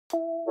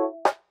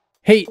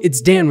Hey,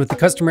 it's Dan with the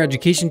customer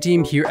education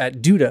team here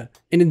at Duda,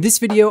 and in this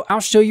video, I'll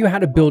show you how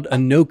to build a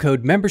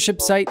no-code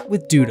membership site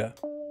with Duda.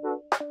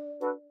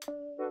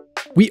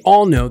 We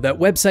all know that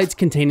websites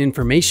contain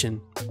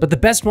information, but the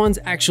best ones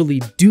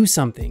actually do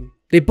something.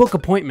 They book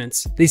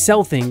appointments, they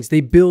sell things,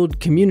 they build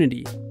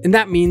community. And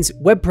that means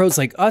web pros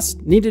like us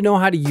need to know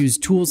how to use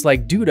tools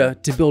like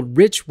Duda to build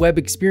rich web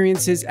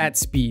experiences at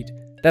speed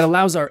that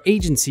allows our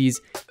agencies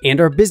and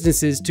our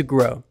businesses to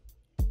grow.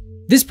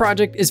 This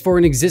project is for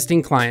an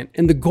existing client,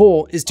 and the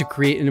goal is to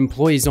create an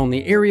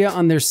employees-only area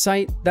on their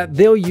site that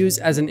they'll use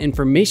as an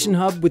information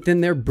hub within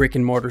their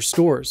brick-and-mortar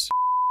stores.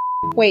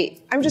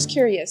 Wait, I'm just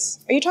curious.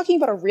 Are you talking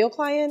about a real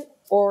client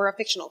or a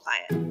fictional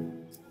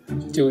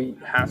client? Do we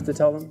have to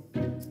tell them?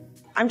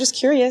 I'm just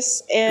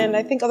curious, and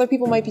I think other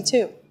people might be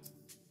too.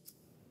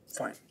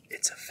 Fine,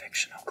 it's a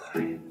fictional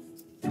client.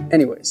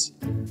 Anyways,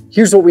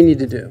 here's what we need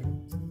to do.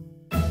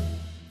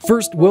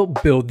 First, we'll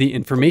build the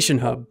information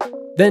hub.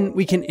 Then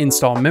we can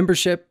install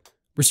membership,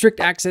 restrict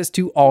access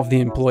to all of the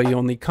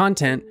employee-only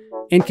content,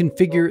 and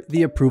configure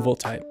the approval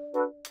type.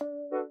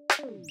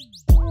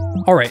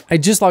 Alright, I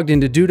just logged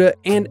into Duda,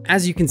 and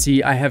as you can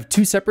see, I have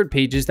two separate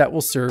pages that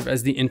will serve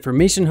as the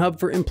information hub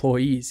for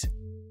employees.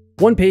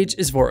 One page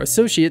is for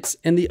associates,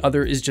 and the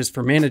other is just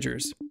for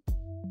managers.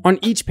 On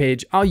each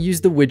page, I'll use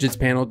the widgets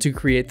panel to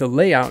create the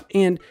layout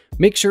and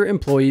make sure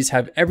employees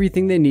have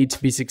everything they need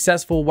to be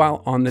successful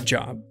while on the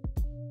job.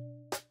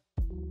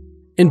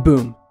 And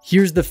boom,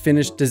 here's the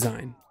finished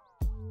design.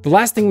 The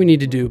last thing we need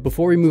to do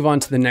before we move on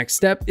to the next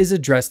step is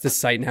address the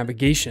site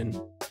navigation.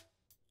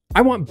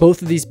 I want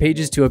both of these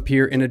pages to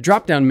appear in a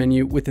drop-down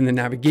menu within the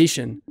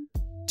navigation.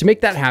 To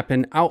make that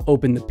happen, I'll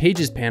open the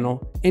Pages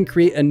panel and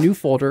create a new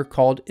folder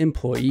called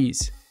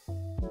Employees.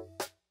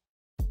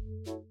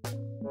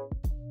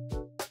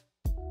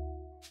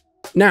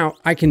 Now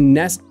I can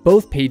nest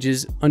both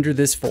pages under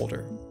this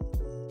folder.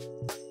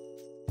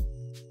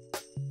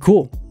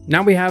 Cool.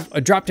 Now we have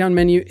a drop-down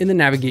menu in the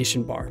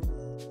navigation bar.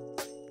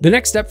 The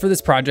next step for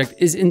this project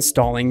is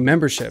installing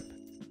membership.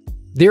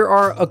 There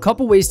are a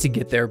couple ways to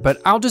get there,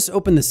 but I'll just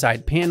open the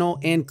side panel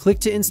and click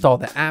to install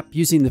the app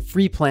using the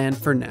free plan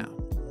for now.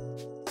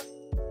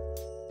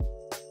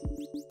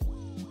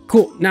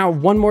 Cool, now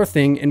one more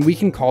thing and we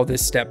can call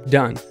this step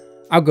done.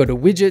 I'll go to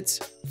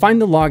Widgets,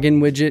 find the login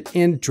widget,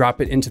 and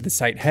drop it into the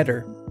site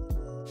header.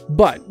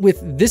 But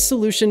with this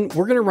solution,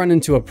 we're going to run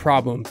into a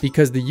problem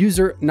because the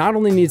user not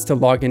only needs to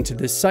log into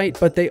this site,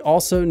 but they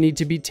also need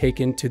to be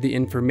taken to the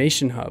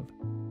information hub.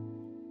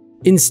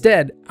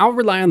 Instead, I'll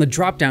rely on the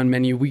drop-down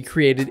menu we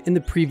created in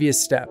the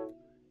previous step.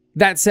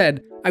 That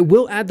said, I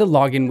will add the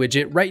login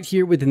widget right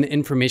here within the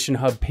information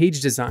hub page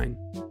design.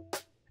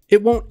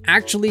 It won't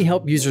actually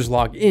help users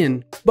log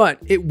in, but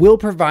it will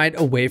provide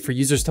a way for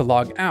users to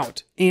log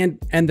out and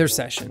end their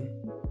session.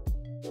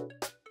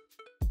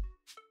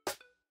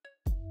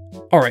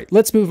 Alright,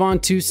 let's move on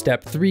to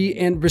step 3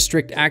 and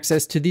restrict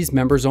access to these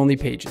members-only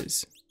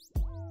pages.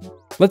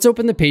 Let's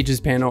open the Pages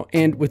panel,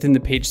 and within the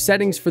page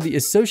settings for the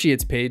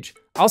Associates page,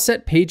 I'll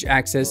set page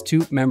access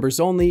to members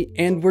only,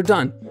 and we're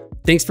done.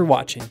 Thanks for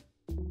watching.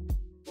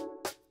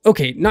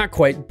 Okay, not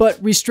quite, but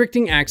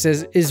restricting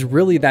access is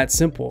really that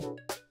simple.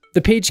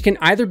 The page can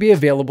either be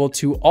available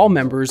to all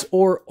members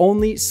or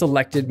only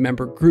selected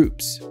member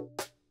groups.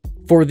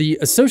 For the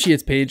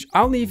Associates page,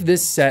 I'll leave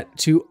this set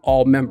to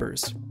all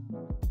members.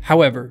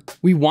 However,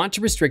 we want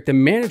to restrict the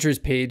Managers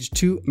page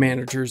to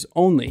managers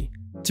only.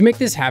 To make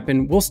this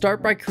happen, we'll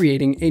start by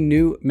creating a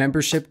new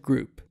membership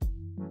group.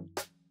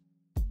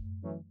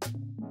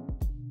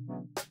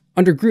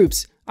 Under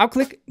Groups, I'll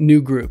click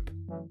New Group.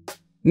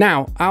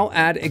 Now, I'll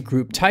add a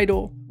group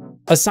title,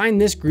 assign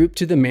this group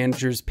to the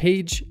Managers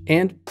page,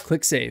 and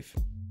click Save.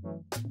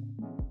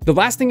 The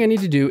last thing I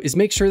need to do is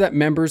make sure that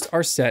members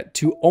are set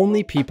to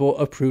only people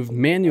approved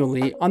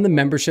manually on the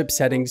Membership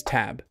Settings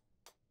tab.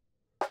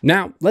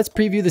 Now, let's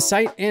preview the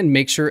site and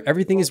make sure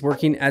everything is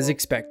working as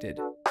expected.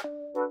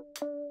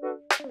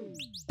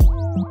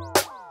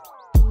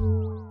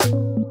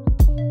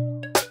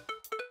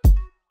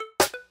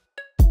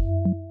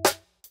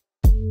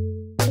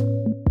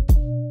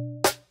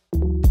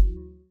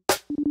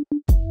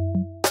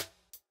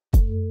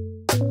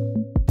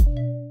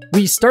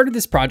 We started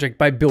this project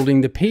by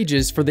building the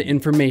pages for the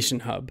information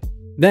hub.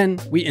 Then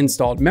we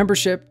installed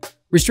membership,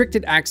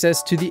 restricted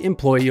access to the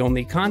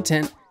employee-only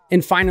content,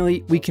 and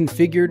finally, we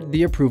configured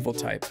the approval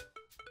type.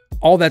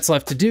 All that's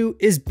left to do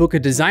is book a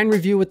design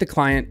review with the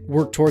client,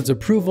 work towards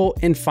approval,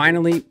 and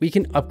finally, we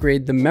can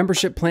upgrade the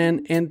membership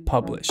plan and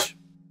publish.